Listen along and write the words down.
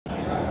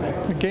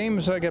The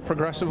games get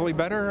progressively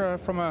better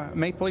from a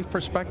Maple Leaf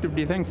perspective,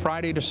 do you think,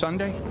 Friday to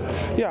Sunday?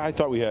 Yeah, I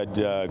thought we had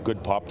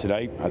good pop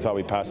tonight. I thought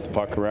we passed the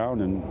puck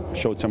around and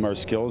showed some of our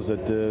skills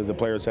that the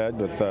players had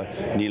with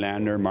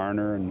Nylander,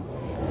 Marner,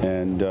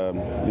 and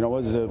you know,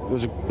 it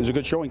was a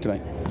good showing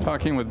tonight.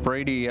 Talking with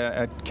Brady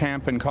at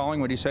camp in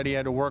Collingwood, he said he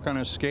had to work on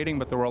his skating,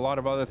 but there were a lot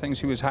of other things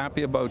he was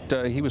happy about.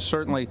 He was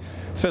certainly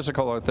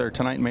physical out there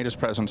tonight and made his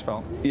presence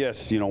felt.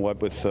 Yes, you know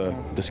what, with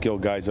the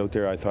skilled guys out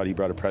there, I thought he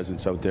brought a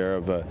presence out there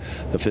of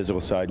the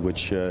physical side,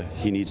 which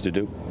he needs to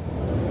do.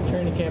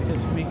 Training camp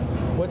this week,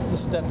 what's the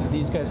step that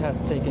these guys have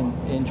to take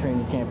in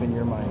training camp in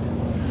your mind?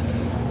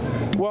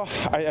 Well,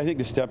 I think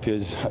the step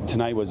is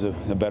tonight was a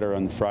better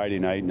on Friday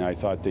night, and I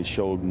thought they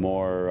showed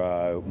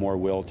more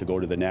will to go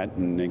to the net,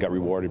 and they got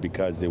rewarded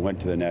because they went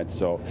to the net.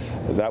 So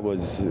it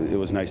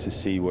was nice to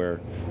see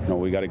where, you know,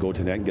 we got to go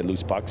to the net and get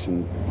loose pucks,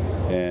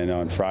 and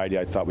on Friday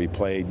I thought we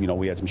played, you know,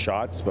 we had some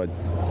shots, but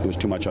it was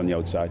too much on the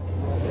outside.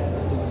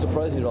 Did it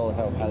surprise you at all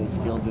how highly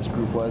skilled this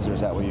group was, or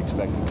is that what you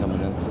expected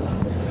coming in?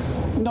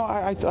 No,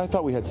 I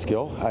thought we had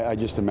skill. I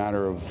just a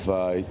matter of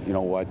you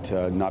know what,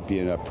 not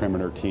being a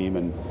perimeter team,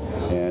 and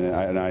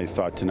I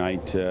thought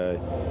tonight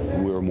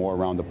we were more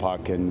around the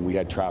puck and we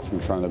had traffic in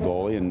front of the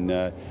goalie,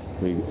 and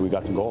we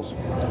got some goals.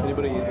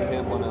 Anybody in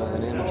camp on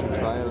an amateur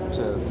tryout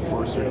to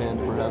force your hand,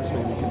 perhaps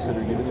maybe consider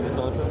giving them a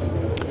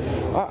contract?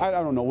 I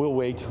don't know. We'll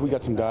wait. We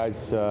got some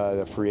guys.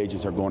 The free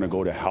agents are going to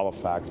go to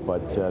Halifax,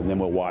 but then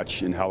we'll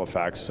watch in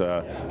Halifax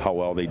how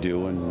well they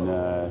do, and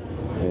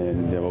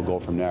we'll go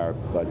from there.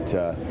 But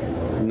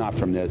not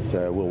from this.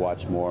 We'll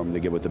watch more when they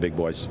get with the big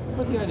boys.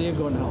 What's the idea of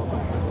going to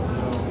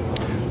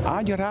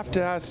Halifax? You'd have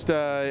to ask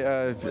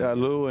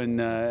Lou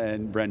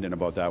and Brendan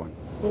about that one.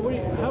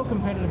 Well, how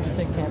competitive do you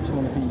think camp's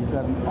going to be? You've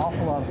got an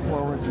awful lot of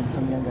forwards and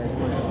some young guys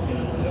pushing.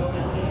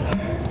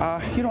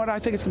 You know what? I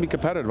think it's going to be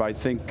competitive. I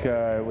think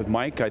with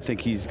Mike, I think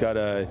he's got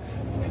it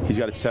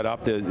set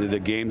up. The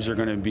games are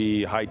going to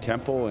be high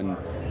tempo, and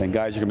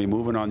guys are going to be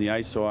moving on the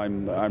ice. So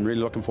I'm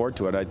really looking forward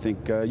to it. I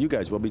think you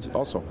guys will be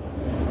also.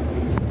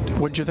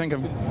 What'd you think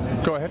of?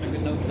 Go ahead.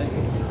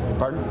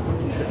 Pardon?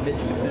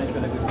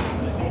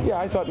 Yeah,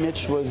 I thought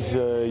Mitch was,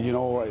 you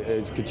know,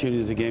 as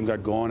continued as the game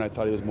got going, I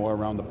thought he was more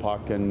around the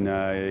puck and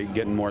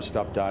getting more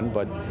stuff done.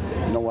 But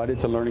you know what?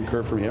 It's a learning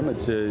curve for him.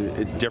 It's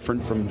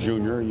different from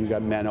junior. You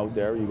got men out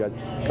there. You got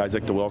guys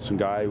like the Wilson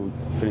guy who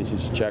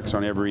finishes checks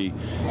on every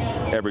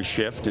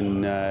shift,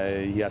 and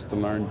he has to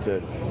learn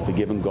to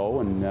give and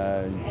go and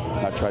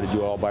not try to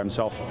do it all by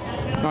himself.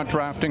 Not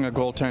drafting a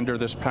goaltender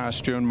this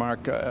past June,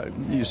 Mark.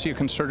 You see a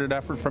concerted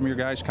effort from your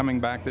guys coming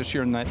back this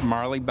year in that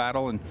Marley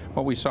battle, and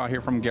what we saw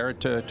here from Garrett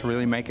to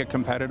really make it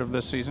competitive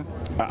this season?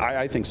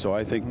 I think so.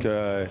 I think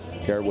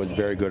Garrett was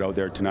very good out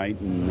there tonight,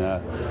 and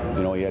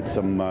you know, he had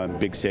some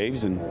big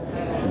saves, and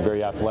he's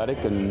very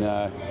athletic, and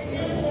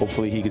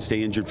hopefully he can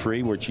stay injured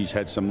free, which he's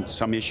had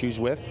some issues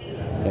with,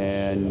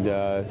 and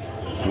the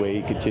way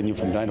he continued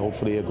from tonight,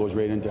 hopefully it goes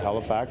right into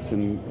Halifax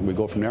and we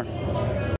go from there.